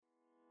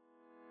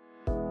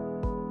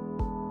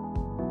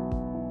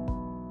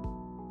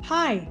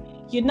Hi,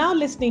 you're now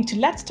listening to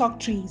Let's Talk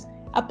Trees,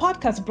 a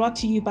podcast brought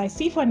to you by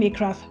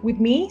CIFOR-ICRAF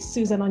with me,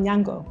 Susan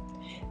Onyango.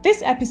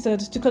 This episode,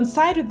 to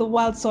coincide with the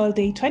World Soil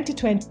Day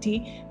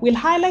 2020, will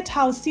highlight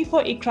how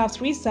CIFOR-ICRAF's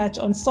research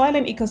on soil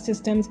and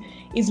ecosystems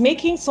is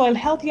making soil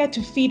healthier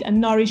to feed and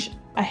nourish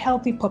a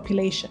healthy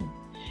population.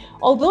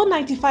 Although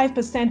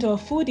 95%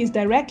 of food is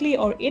directly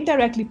or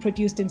indirectly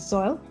produced in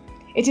soil,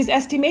 it is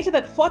estimated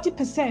that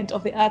 40%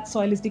 of the Earth's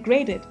soil is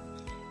degraded.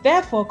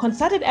 Therefore,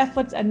 concerted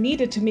efforts are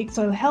needed to make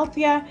soil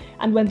healthier,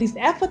 and when these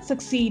efforts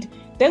succeed,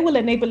 they will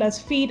enable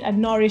us feed and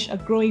nourish a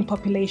growing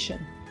population.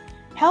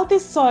 Healthy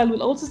soil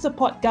will also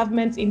support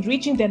governments in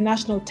reaching their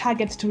national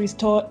targets to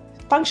restore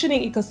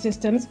functioning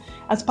ecosystems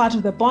as part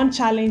of the Bond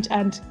Challenge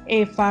and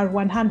AFR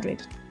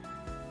 100.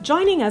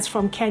 Joining us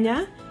from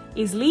Kenya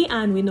is Leigh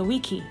Ann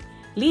Winowiecki,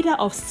 leader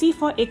of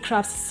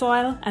CIFOR-ICRAF's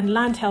Soil and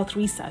Land Health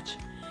Research.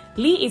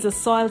 Leigh is a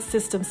soil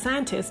system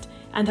scientist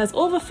and has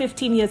over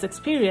 15 years'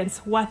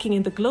 experience working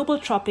in the global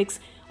tropics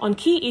on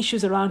key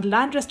issues around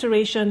land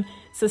restoration,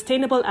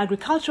 sustainable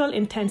agricultural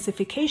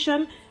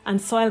intensification, and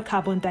soil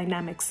carbon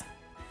dynamics.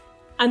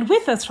 And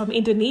with us from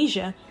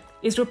Indonesia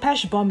is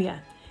Rupesh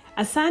Bhomia,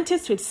 a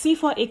scientist with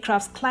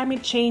CIFOR-ICRAF's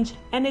Climate Change,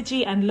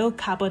 Energy and Low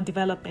Carbon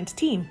Development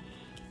team.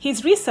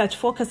 His research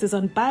focuses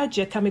on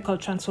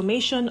bio-geochemical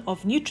transformation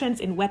of nutrients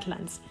in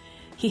wetlands.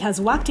 He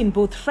has worked in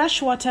both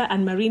freshwater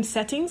and marine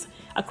settings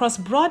across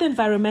broad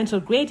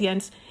environmental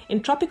gradients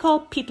in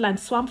tropical peatland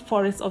swamp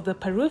forests of the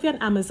Peruvian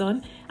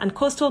Amazon and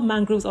coastal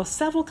mangroves of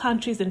several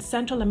countries in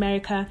Central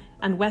America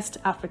and West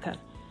Africa.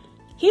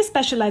 He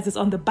specializes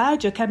on the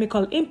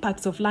biogeochemical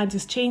impacts of land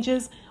use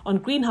changes on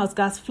greenhouse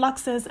gas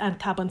fluxes and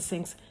carbon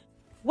sinks.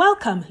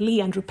 Welcome, Leigh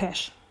and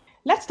Rupesh.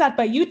 Let's start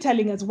by you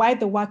telling us why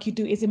the work you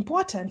do is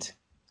important.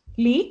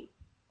 Leigh?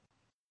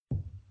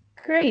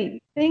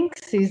 Great.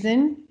 Thanks,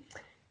 Susan.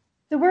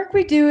 The work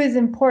we do is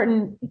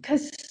important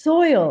because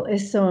soil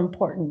is so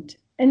important.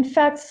 In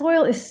fact,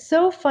 soil is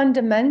so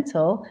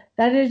fundamental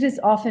that it is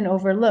often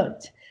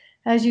overlooked.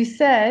 As you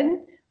said,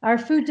 our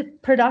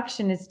food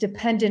production is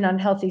dependent on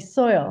healthy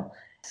soil.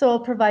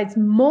 Soil provides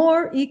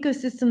more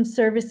ecosystem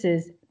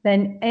services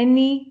than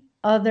any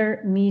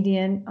other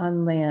medium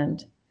on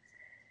land.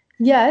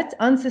 Yet,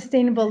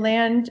 unsustainable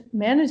land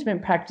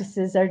management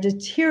practices are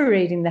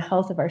deteriorating the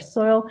health of our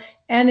soil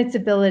and its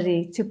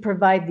ability to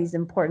provide these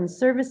important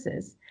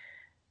services.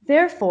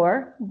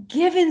 Therefore,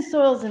 given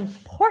soil's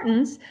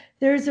importance,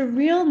 there is a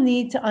real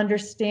need to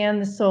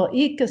understand the soil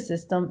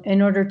ecosystem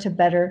in order to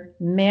better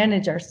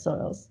manage our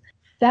soils.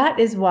 That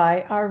is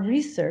why our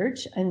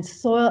research in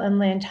soil and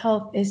land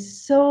health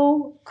is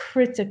so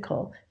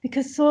critical,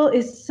 because soil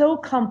is so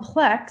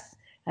complex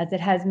as it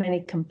has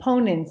many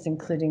components,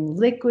 including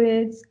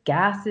liquids,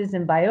 gases,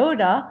 and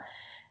biota,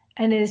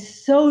 and it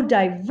is so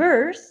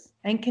diverse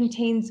and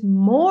contains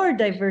more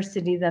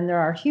diversity than there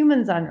are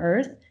humans on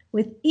Earth,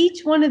 with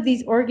each one of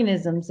these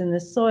organisms in the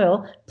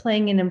soil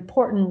playing an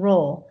important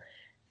role.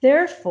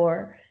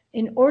 Therefore,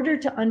 in order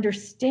to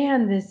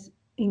understand this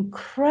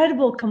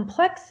incredible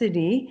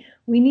complexity,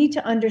 we need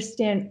to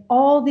understand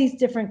all these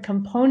different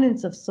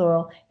components of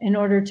soil in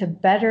order to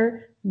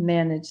better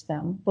manage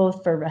them,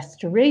 both for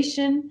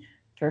restoration,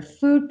 for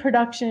food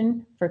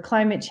production, for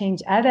climate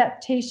change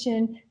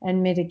adaptation,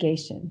 and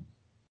mitigation.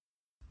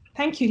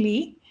 Thank you,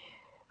 Leigh.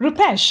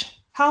 Rupesh,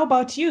 how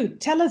about you?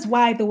 Tell us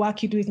why the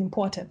work you do is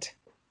important.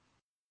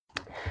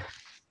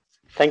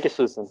 Thank you,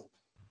 Susan.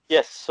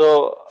 Yes,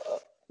 so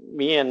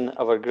me and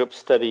our group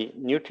study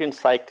nutrient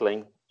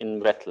cycling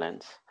in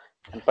wetlands,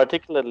 and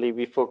particularly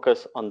we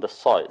focus on the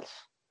soils.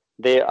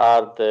 They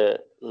are the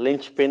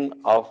linchpin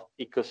of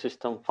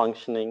ecosystem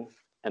functioning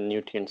and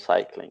nutrient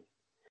cycling.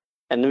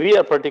 And we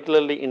are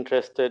particularly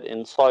interested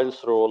in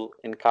soil's role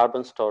in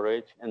carbon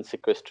storage and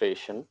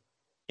sequestration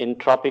in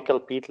tropical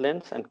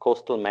peatlands and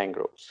coastal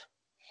mangroves.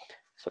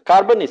 So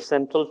carbon is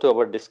central to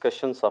our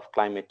discussions of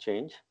climate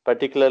change,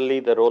 particularly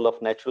the role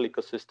of natural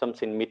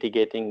ecosystems in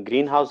mitigating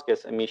greenhouse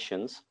gas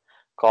emissions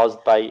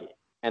caused by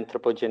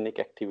anthropogenic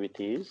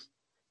activities,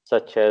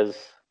 such as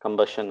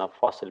combustion of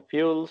fossil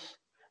fuels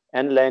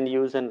and land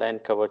use and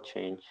land cover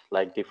change,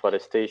 like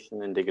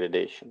deforestation and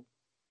degradation.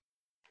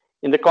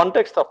 In the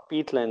context of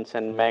peatlands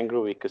and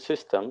mangrove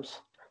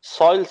ecosystems,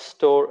 soils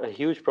store a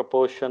huge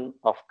proportion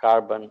of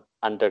carbon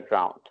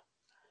underground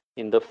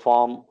in the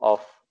form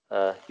of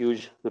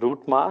huge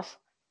root mass,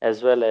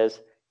 as well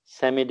as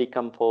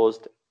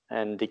semi-decomposed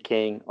and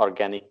decaying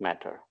organic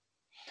matter.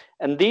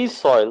 And these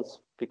soils,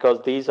 because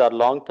these are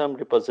long-term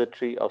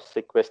repository of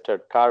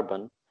sequestered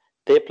carbon,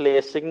 they play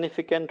a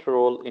significant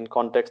role in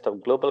context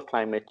of global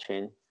climate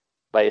change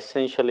by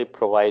essentially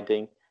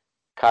providing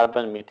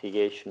carbon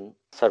mitigation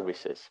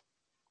services.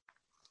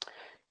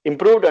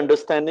 Improved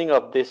understanding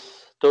of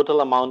this total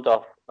amount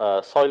of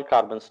soil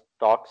carbon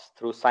stocks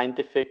through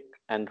scientific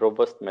and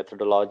robust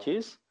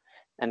methodologies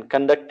and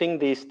conducting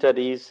these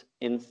studies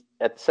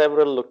at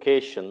several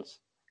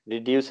locations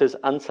reduces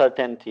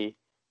uncertainty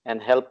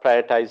and help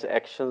prioritize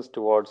actions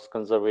towards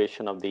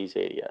conservation of these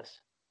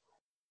areas.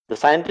 The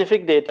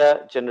scientific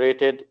data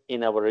generated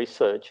in our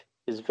research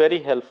is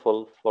very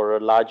helpful for a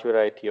large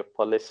variety of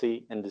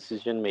policy and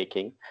decision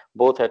making,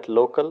 both at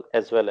local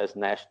as well as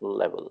national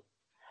level.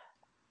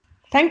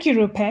 Thank you,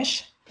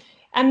 Rupesh.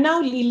 And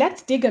now, Leigh,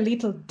 let's dig a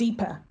little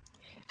deeper.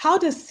 How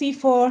does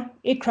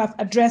CIFOR-ICRAF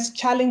address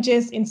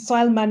challenges in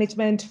soil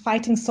management,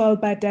 fighting soil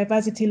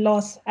biodiversity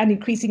loss, and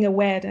increasing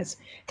awareness?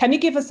 Can you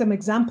give us some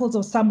examples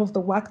of some of the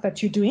work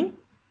that you're doing?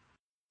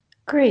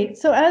 Great.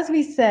 So as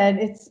we said,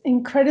 it's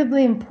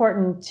incredibly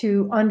important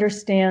to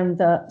understand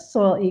the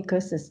soil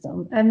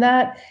ecosystem, and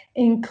that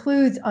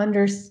includes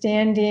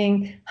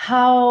understanding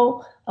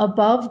how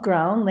above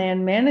ground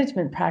land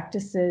management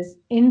practices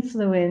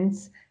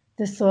influence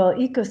the soil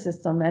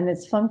ecosystem and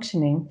its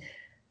functioning.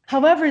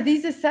 However,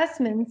 these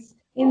assessments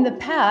in the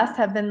past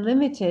have been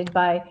limited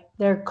by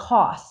their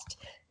cost.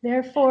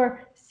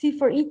 Therefore,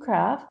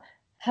 CIFOR-ICRAF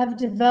have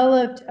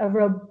developed a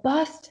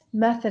robust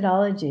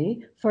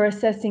methodology for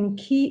assessing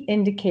key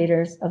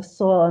indicators of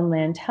soil and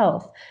land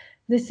health.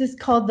 This is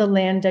called the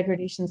Land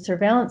Degradation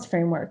Surveillance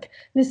Framework.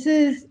 This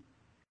is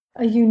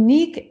a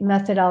unique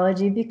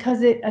methodology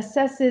because it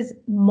assesses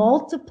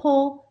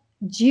multiple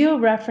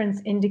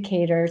georeference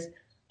indicators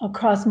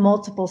across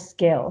multiple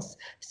scales.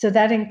 So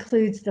that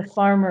includes the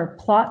farmer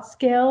plot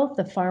scale,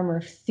 the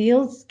farmer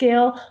field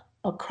scale,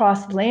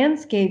 across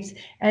landscapes.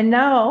 And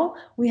now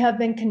we have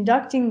been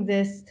conducting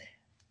this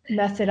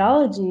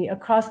methodology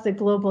across the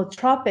global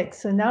tropics.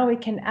 So now we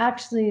can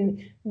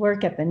actually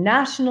work at the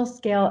national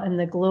scale and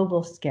the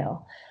global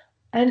scale.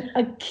 And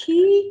a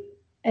key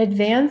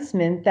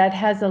advancement that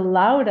has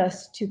allowed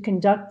us to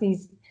conduct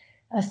these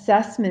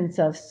assessments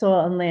of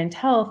soil and land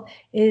health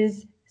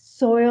is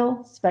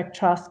soil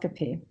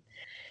spectroscopy.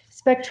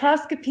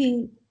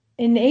 Spectroscopy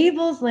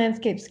enables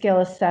landscape scale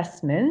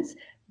assessments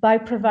by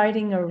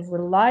providing a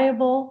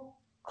reliable,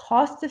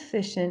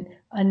 cost-efficient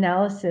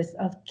analysis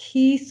of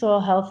key soil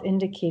health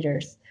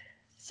indicators.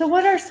 So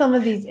what are some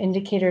of these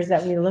indicators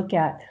that we look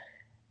at?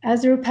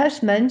 As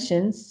Rupesh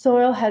mentioned,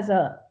 soil has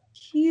a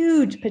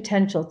huge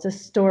potential to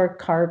store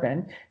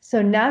carbon.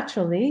 So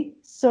naturally,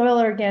 soil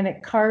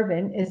organic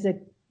carbon is a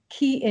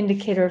key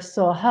indicator of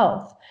soil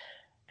health.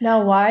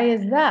 Now, why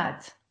is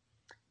that?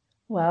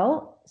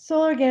 Well,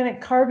 soil organic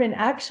carbon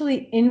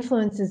actually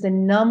influences a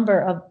number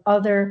of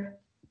other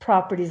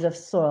properties of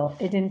soil.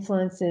 It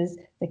influences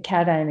the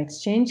cation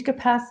exchange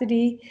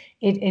capacity,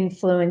 it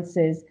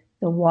influences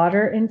the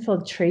water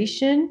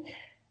infiltration,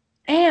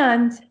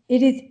 and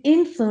it is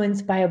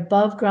influenced by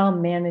above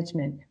ground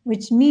management,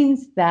 which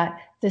means that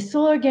the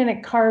soil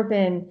organic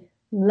carbon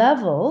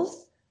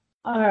levels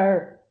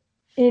are,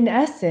 in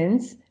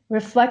essence,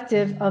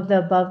 reflective of the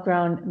above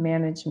ground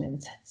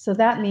management. So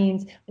that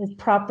means with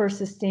proper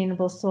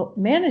sustainable soil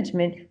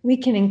management, we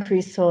can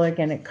increase soil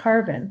organic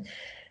carbon.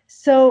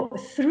 So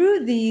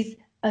through these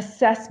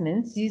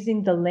assessments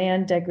using the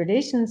Land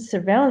Degradation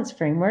Surveillance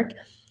Framework,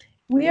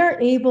 we are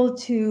able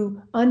to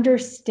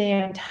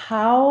understand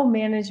how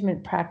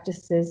management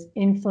practices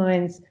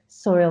influence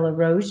soil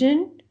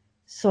erosion,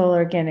 soil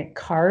organic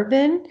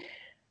carbon,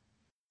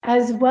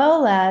 as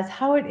well as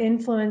how it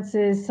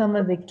influences some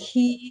of the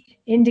key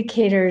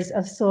indicators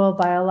of soil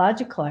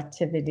biological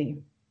activity.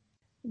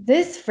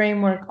 This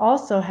framework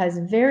also has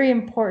very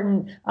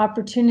important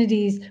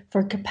opportunities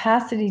for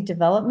capacity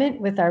development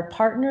with our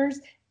partners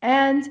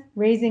and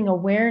raising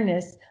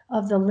awareness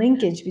of the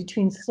linkage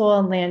between soil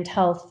and land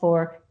health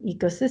for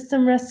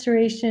ecosystem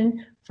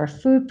restoration, for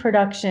food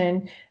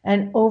production,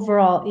 and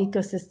overall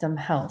ecosystem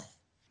health.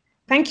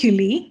 Thank you,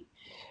 Leigh.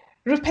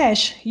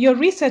 Rupesh, your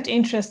research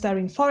interests are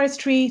in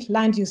forestry,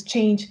 land use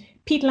change,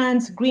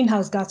 peatlands,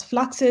 greenhouse gas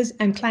fluxes,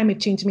 and climate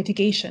change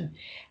mitigation.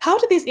 How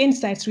do these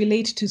insights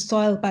relate to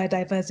soil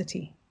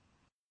biodiversity?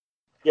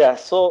 Yeah,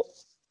 so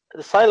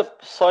the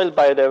soil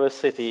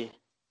biodiversity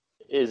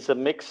is a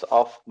mix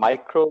of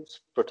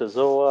microbes,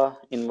 protozoa,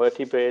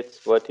 invertebrates,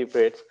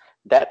 vertebrates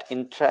that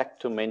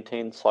interact to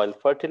maintain soil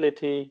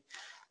fertility,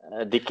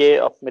 decay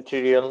of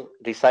material,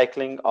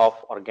 recycling of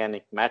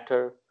organic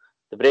matter,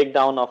 the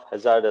breakdown of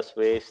hazardous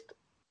waste,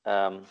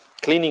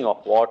 cleaning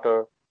of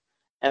water,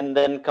 and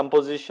then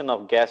composition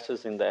of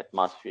gases in the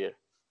atmosphere.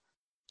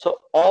 So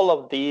all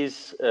of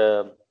these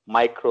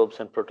microbes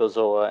and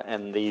protozoa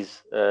and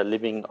these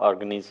living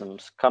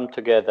organisms come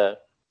together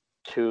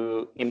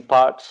to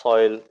impart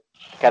soil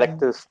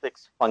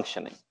characteristics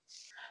functioning.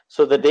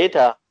 So the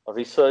data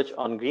research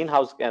on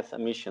greenhouse gas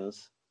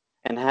emissions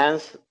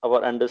enhance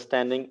our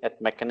understanding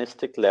at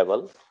mechanistic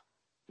level,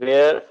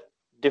 where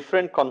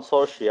different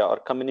consortia or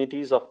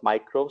communities of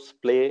microbes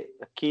play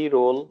a key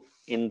role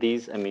in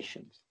these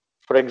emissions.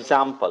 For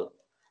example,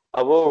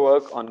 our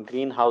work on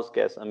greenhouse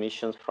gas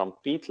emissions from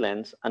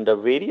peatlands under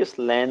various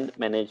land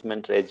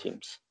management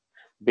regimes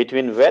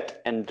between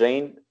wet and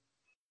drained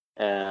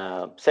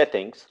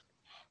settings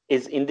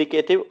is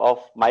indicative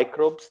of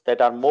microbes that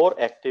are more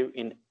active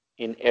in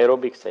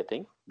aerobic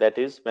setting, that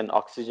is when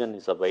oxygen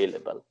is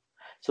available.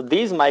 So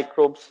these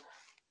microbes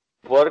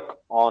work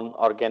on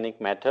organic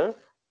matter,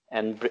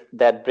 and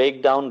that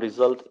breakdown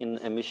result in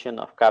emission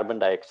of carbon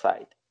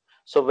dioxide.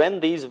 So when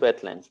these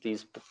wetlands,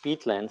 these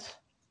peatlands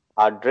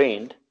are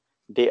drained,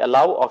 They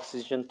allow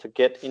oxygen to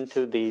get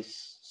into the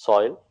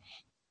soil,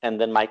 and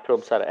then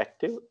microbes are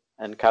active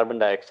and carbon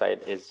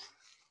dioxide is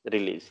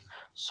released.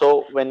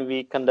 So when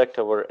we conduct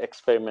our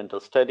experimental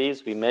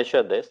studies, we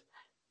measure this.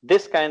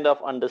 This kind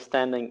of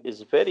understanding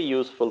is very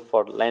useful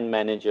for land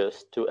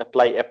managers to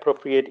apply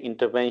appropriate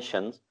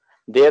interventions,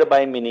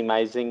 thereby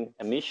minimizing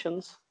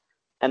emissions.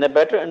 And a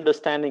better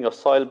understanding of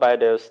soil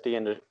biodiversity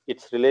and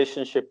its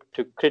relationship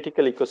to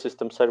critical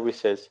ecosystem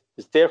services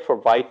is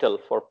therefore vital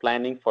for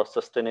planning for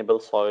sustainable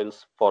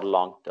soils for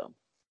long term.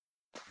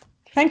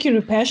 Thank you,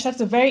 Rupesh.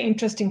 That's a very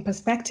interesting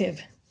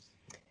perspective.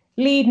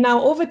 Leigh,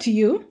 now over to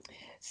you.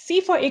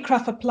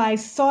 CIFOR-ICRAF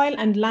applies soil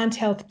and land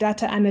health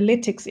data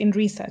analytics in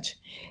research.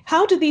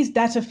 How do these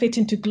data fit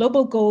into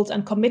global goals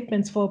and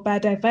commitments for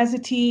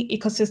biodiversity,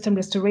 ecosystem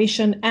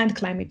restoration, and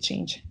climate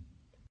change?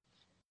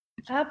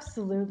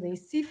 Absolutely.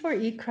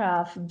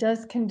 CIFOR-ICRAF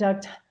does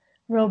conduct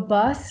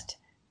robust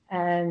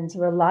and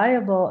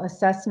reliable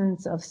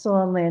assessments of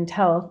soil and land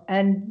health,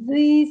 and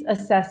these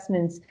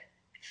assessments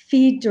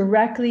feed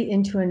directly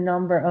into a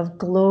number of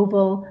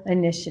global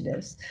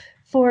initiatives.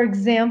 For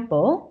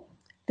example,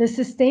 the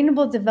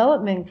Sustainable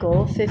Development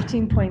Goal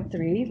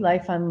 15.3,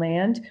 Life on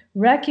Land,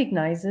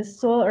 recognizes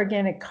soil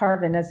organic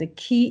carbon as a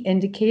key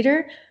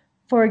indicator,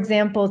 for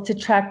example, to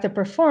track the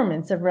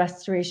performance of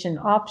restoration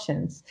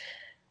options.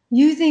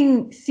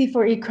 Using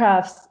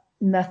CIFOR-ICRAF's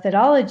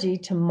methodology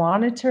to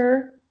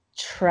monitor,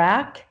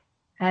 track,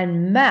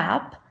 and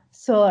map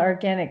soil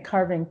organic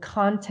carbon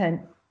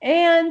content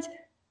and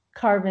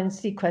carbon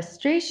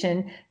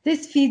sequestration,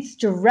 this feeds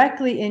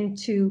directly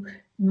into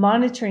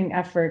monitoring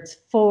efforts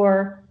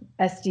for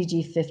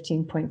SDG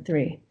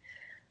 15.3.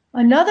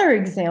 Another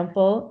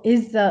example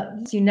is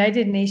the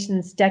United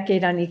Nations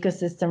Decade on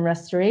Ecosystem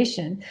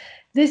Restoration.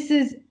 This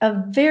is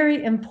a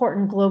very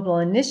important global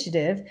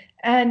initiative,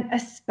 and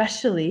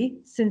especially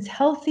since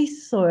healthy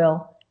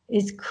soil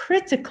is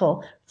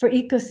critical for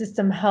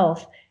ecosystem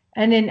health.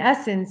 And in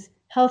essence,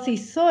 healthy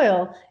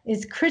soil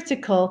is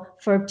critical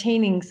for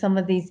obtaining some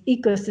of these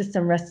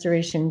ecosystem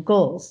restoration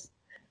goals.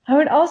 I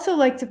would also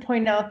like to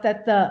point out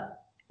that the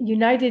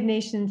United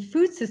Nations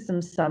Food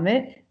Systems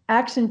Summit,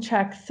 Action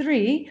Track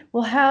 3,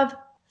 will have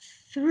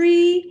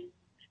 3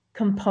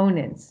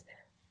 components.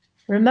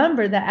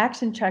 Remember that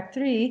Action Track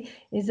 3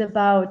 is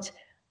about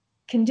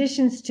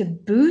conditions to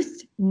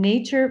boost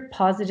nature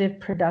positive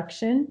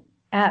production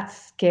at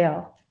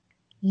scale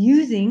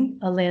using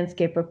a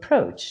landscape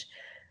approach.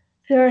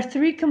 There are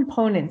 3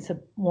 components.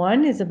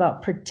 1 is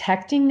about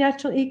protecting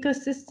natural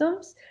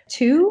ecosystems.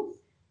 2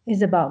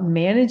 is about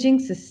managing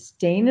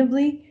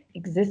sustainably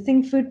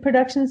existing food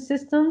production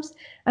systems.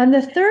 And the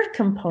 3rd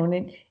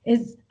component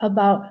is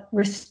about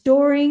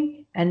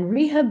restoring and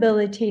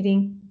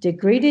rehabilitating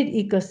degraded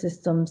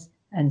ecosystems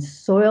and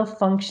soil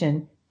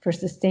function for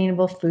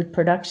sustainable food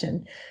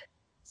production.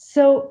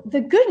 So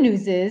the good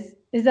news is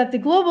that the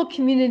global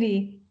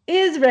community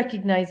is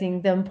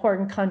recognizing the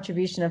important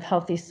contribution of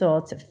healthy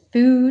soil to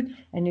food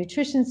and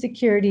nutrition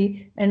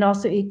security and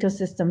also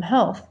ecosystem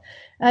health.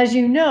 As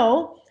you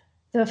know,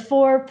 the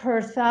 4 per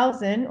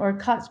 1,000 or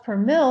cuts per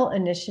mill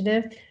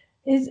initiative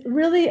is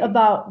really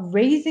about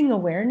raising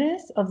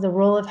awareness of the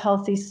role of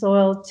healthy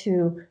soil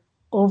to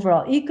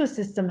overall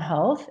ecosystem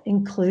health,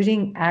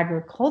 including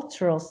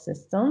agricultural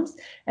systems,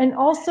 and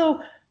also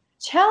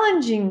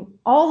challenging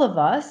all of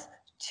us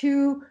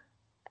to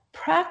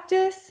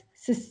practice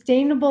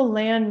sustainable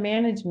land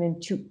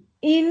management to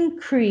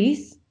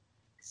increase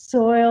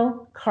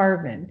soil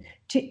carbon,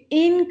 to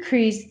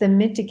increase the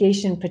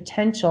mitigation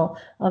potential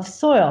of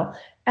soil.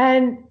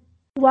 And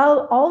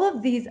while all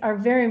of these are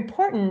very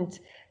important,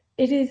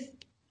 it is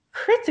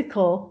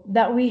critical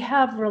that we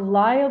have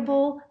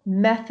reliable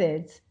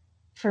methods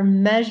for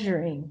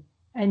measuring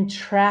and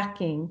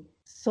tracking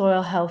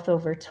soil health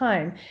over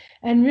time.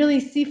 And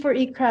really,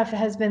 CIFOR-ICRAF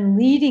has been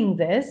leading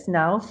this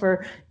now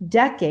for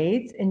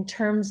decades in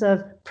terms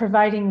of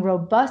providing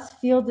robust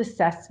field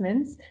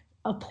assessments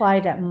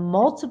applied at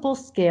multiple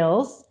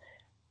scales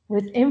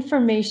with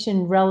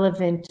information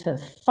relevant to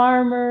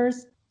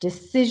farmers,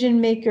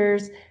 decision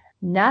makers,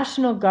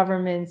 national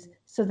governments,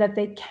 so that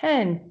they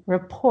can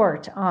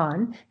report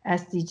on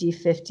SDG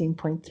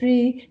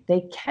 15.3,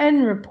 they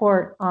can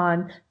report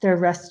on their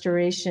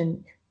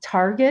restoration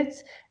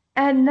targets,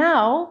 and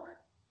now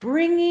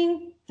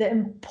bringing the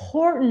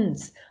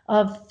importance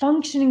of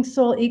functioning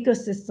soil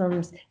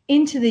ecosystems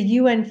into the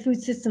UN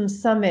Food Systems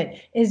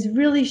Summit is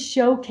really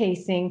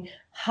showcasing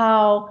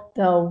how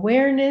the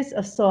awareness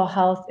of soil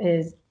health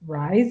is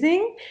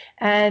rising,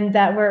 and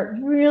that we're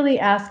really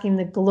asking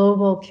the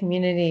global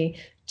community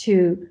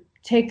to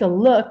take a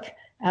look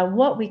at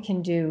what we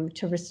can do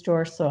to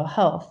restore soil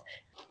health.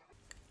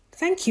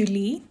 Thank you,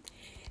 Leigh.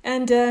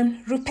 And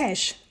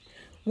Rupesh,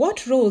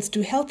 what roles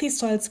do healthy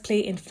soils play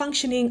in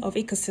functioning of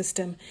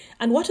ecosystem,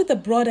 and what are the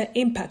broader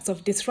impacts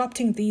of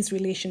disrupting these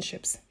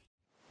relationships?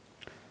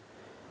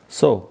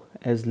 So,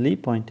 as Leigh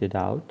pointed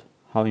out,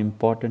 how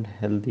important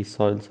healthy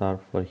soils are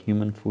for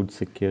human food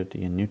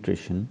security and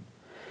nutrition,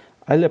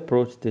 I'll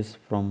approach this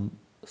from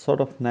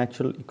sort of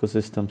natural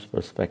ecosystems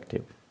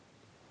perspective.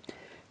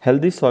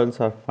 Healthy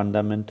soils are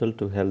fundamental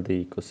to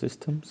healthy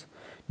ecosystems,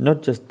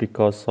 not just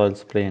because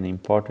soils play an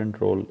important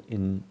role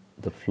in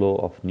the flow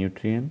of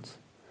nutrients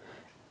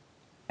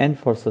and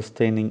for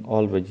sustaining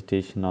all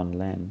vegetation on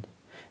land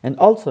and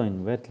also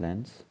in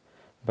wetlands,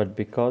 but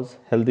because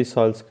healthy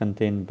soils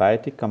contain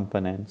biotic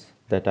components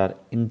that are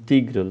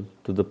integral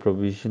to the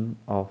provision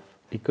of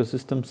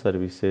ecosystem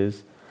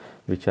services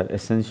which are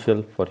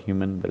essential for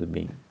human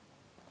well-being.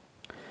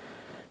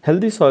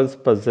 Healthy soils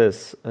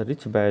possess a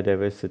rich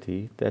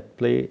biodiversity that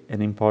play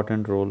an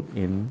important role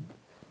in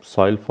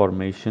soil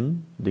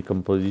formation,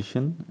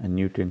 decomposition, and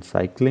nutrient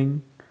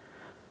cycling,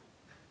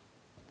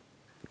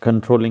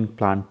 controlling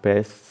plant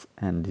pests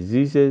and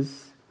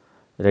diseases,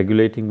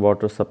 regulating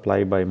water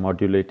supply by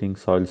modulating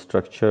soil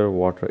structure,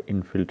 water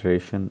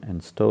infiltration,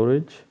 and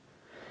storage,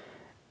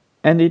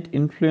 and it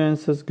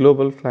influences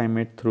global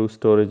climate through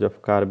storage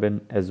of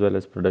carbon as well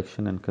as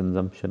production and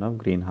consumption of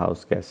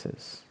greenhouse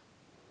gases.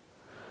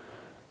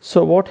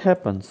 So, what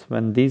happens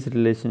when these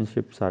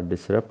relationships are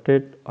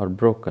disrupted or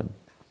broken?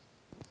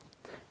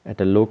 At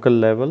a local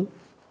level,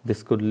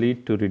 this could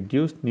lead to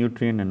reduced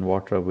nutrient and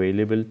water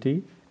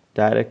availability,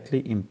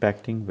 directly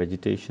impacting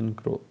vegetation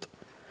growth,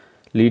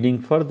 leading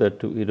further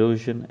to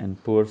erosion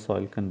and poor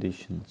soil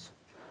conditions.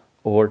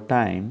 Over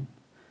time,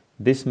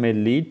 this may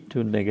lead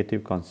to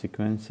negative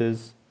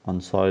consequences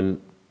on soil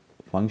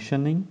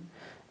functioning,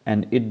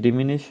 and it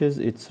diminishes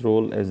its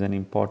role as an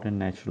important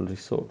natural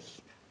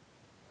resource.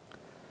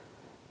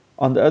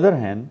 On the other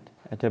hand,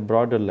 at a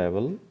broader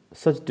level,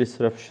 such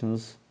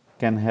disruptions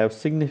can have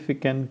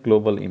significant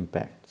global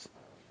impacts.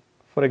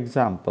 For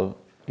example,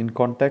 in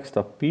context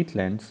of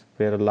peatlands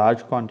where a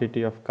large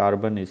quantity of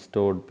carbon is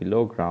stored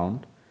below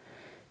ground,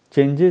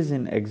 changes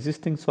in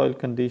existing soil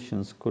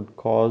conditions could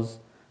cause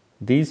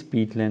these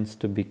peatlands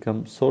to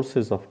become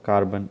sources of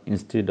carbon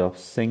instead of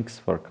sinks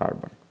for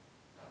carbon.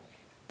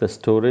 The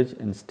storage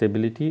and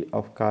stability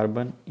of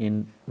carbon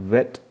in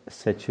wet,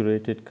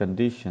 saturated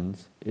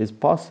conditions is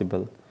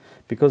possible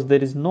because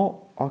there is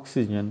no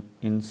oxygen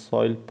in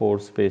soil pore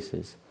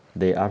spaces,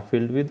 they are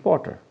filled with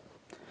water.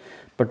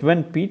 But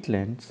when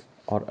peatlands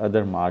or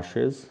other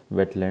marshes,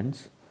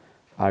 wetlands,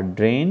 are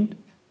drained,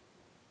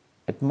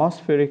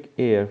 atmospheric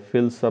air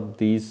fills up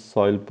these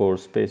soil pore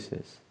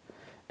spaces,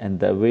 and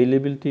the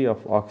availability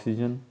of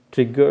oxygen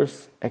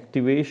triggers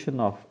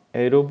activation of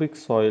aerobic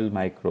soil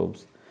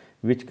microbes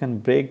which can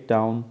break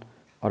down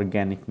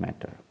organic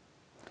matter.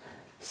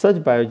 Such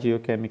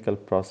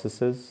biogeochemical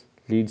processes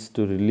leads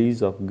to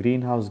release of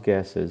greenhouse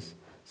gases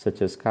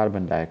such as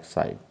carbon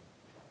dioxide.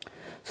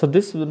 So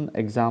this one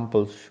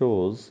example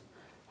shows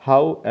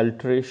how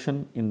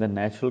alteration in the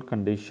natural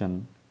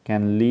condition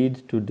can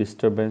lead to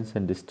disturbance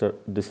and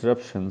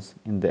disruptions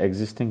in the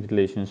existing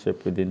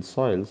relationship within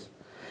soils,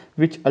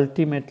 which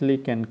ultimately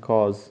can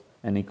cause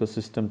an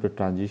ecosystem to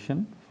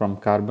transition from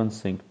carbon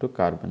sink to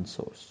carbon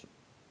source.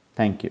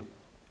 Thank you.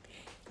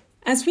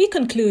 As we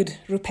conclude,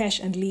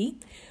 Rupesh and Leigh,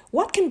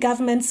 what can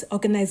governments,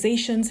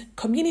 organizations,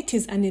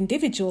 communities, and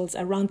individuals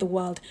around the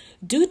world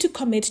do to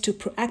commit to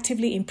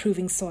proactively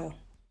improving soil?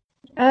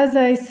 As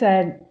I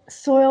said,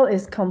 soil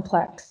is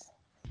complex.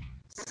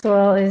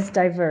 Soil is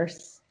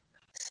diverse.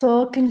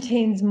 Soil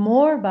contains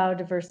more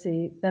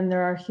biodiversity than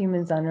there are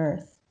humans on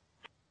Earth.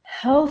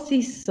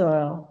 Healthy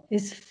soil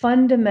is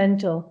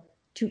fundamental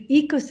to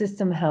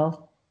ecosystem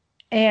health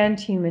and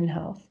human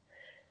health.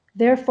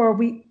 Therefore,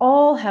 we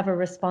all have a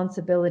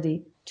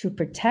responsibility to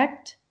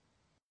protect,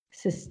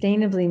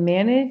 sustainably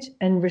manage,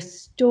 and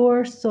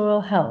restore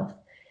soil health.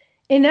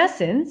 In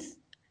essence,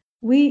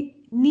 we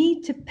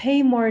need to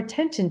pay more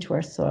attention to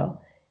our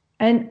soil,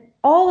 and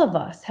all of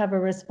us have a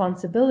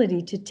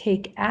responsibility to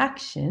take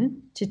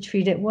action to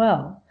treat it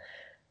well,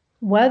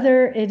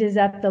 whether it is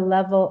at the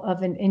level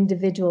of an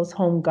individual's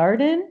home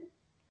garden,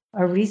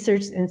 a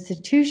research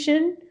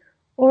institution,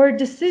 or a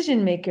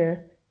decision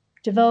maker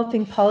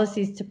developing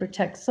policies to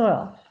protect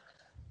soil.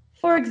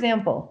 For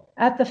example,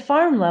 at the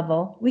farm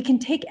level, we can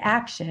take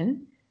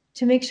action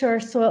to make sure our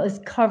soil is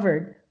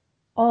covered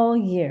all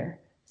year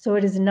so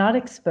it is not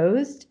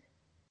exposed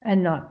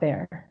and not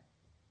bare.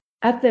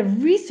 At the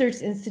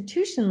research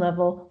institution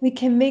level, we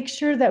can make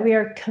sure that we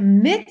are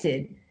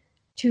committed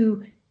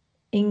to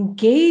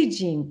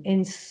engaging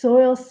in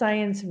soil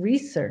science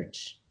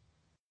research.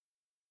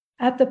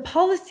 At the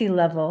policy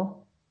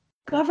level,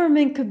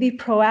 government could be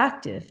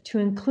proactive to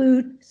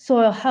include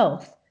soil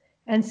health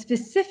and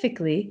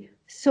specifically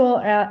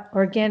soil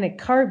organic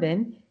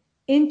carbon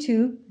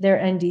into their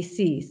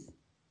NDCs.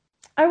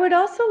 I would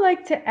also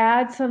like to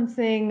add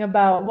something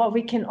about what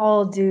we can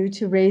all do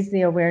to raise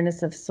the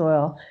awareness of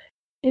soil.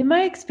 In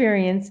my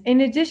experience,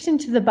 in addition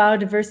to the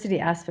biodiversity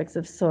aspects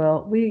of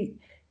soil,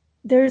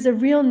 there's a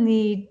real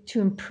need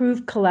to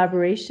improve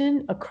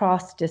collaboration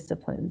across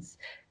disciplines.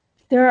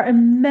 There are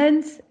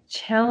immense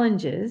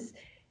challenges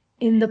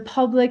in the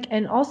public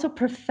and also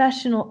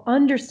professional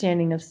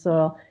understanding of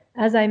soil,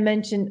 as I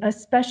mentioned,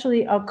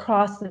 especially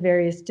across the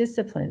various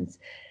disciplines.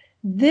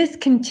 This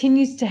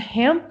continues to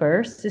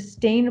hamper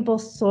sustainable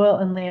soil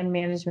and land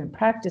management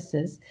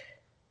practices.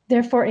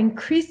 Therefore,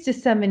 increased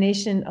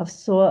dissemination of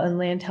soil and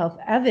land health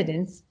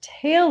evidence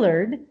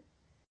tailored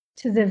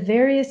to the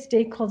various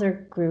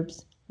stakeholder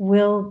groups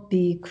will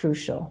be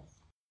crucial.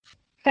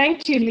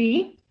 Thank you,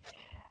 Leigh.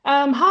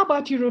 How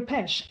about you,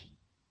 Rupesh?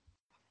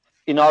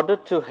 In order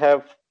to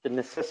have the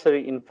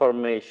necessary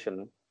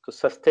information to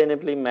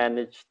sustainably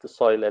manage the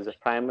soil as a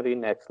primary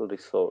natural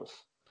resource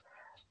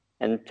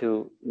and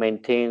to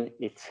maintain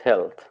its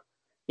health,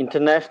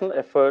 international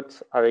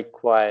efforts are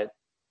required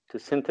to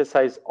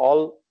synthesize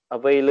all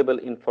available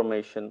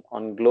information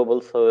on global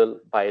soil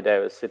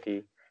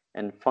biodiversity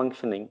and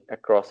functioning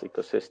across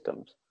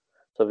ecosystems.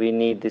 So we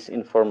need this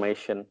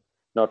information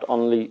not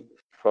only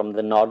from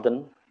the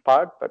northern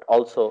part, but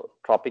also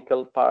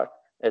tropical part,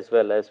 as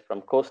well as from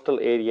coastal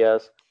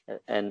areas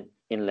and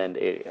inland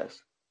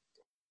areas.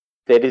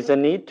 There is a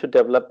need to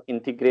develop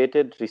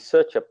integrated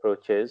research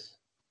approaches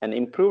and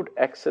improved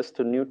access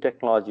to new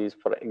technologies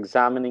for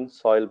examining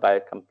soil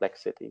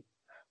biocomplexity.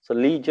 So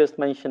Leigh just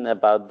mentioned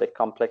about the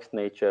complex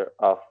nature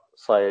of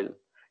soil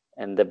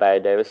and the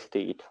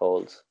biodiversity it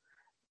holds.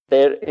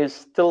 There is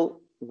still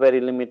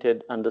very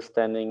limited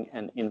understanding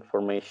and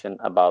information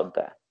about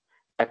that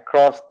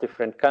across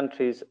different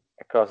countries,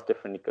 across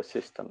different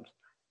ecosystems.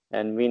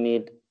 And we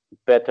need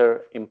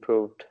better,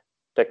 improved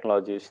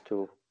technologies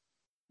to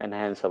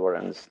enhance our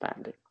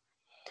understanding.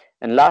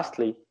 And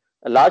lastly,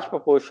 a large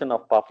proportion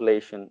of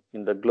population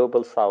in the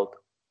global south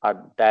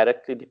are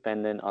directly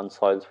dependent on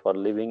soils for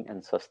living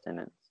and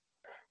sustenance.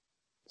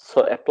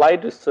 So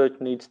applied research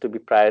needs to be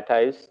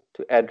prioritized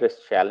to address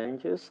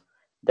challenges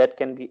that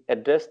can be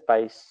addressed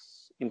by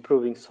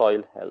improving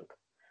soil health,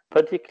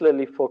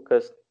 particularly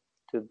focused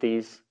to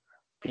these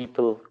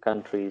people,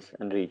 countries,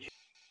 and regions.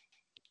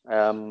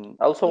 I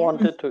also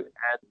wanted to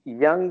add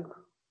young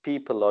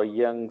people or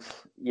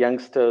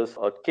youngsters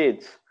or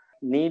kids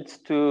needs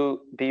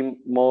to be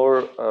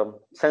more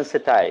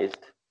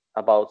sensitized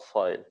about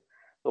soil.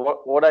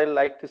 So what I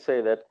like to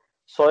say that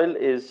soil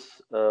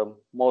is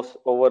most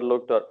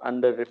overlooked or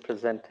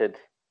underrepresented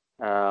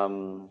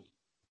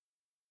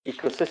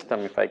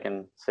ecosystem, if I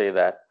can say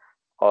that,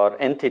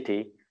 or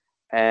entity.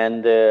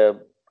 And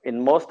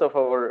in most of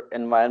our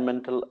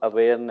environmental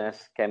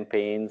awareness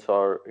campaigns,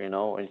 or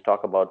when you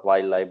talk about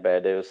wildlife,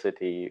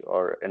 biodiversity,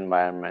 or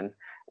environment,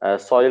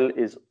 soil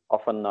is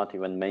often not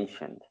even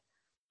mentioned.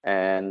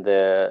 And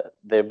there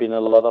have been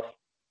a lot of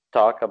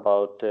talk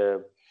about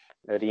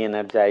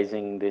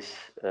re-energizing this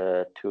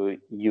to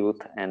youth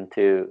and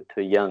to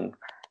young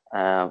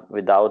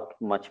without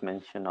much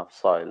mention of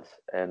soils.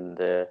 And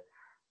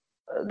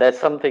that's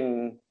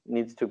something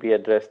needs to be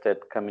addressed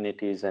at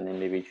communities and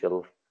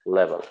individual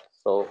level.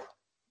 So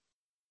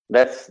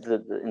that's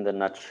in the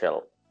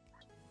nutshell.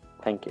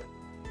 Thank you.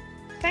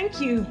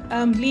 Thank you,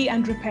 Leigh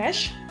and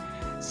Rupesh.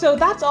 So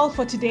that's all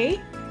for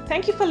today.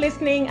 Thank you for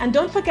listening, and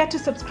don't forget to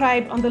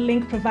subscribe on the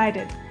link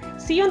provided.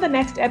 See you on the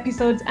next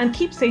episodes, and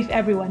keep safe,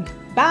 everyone.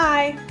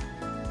 Bye.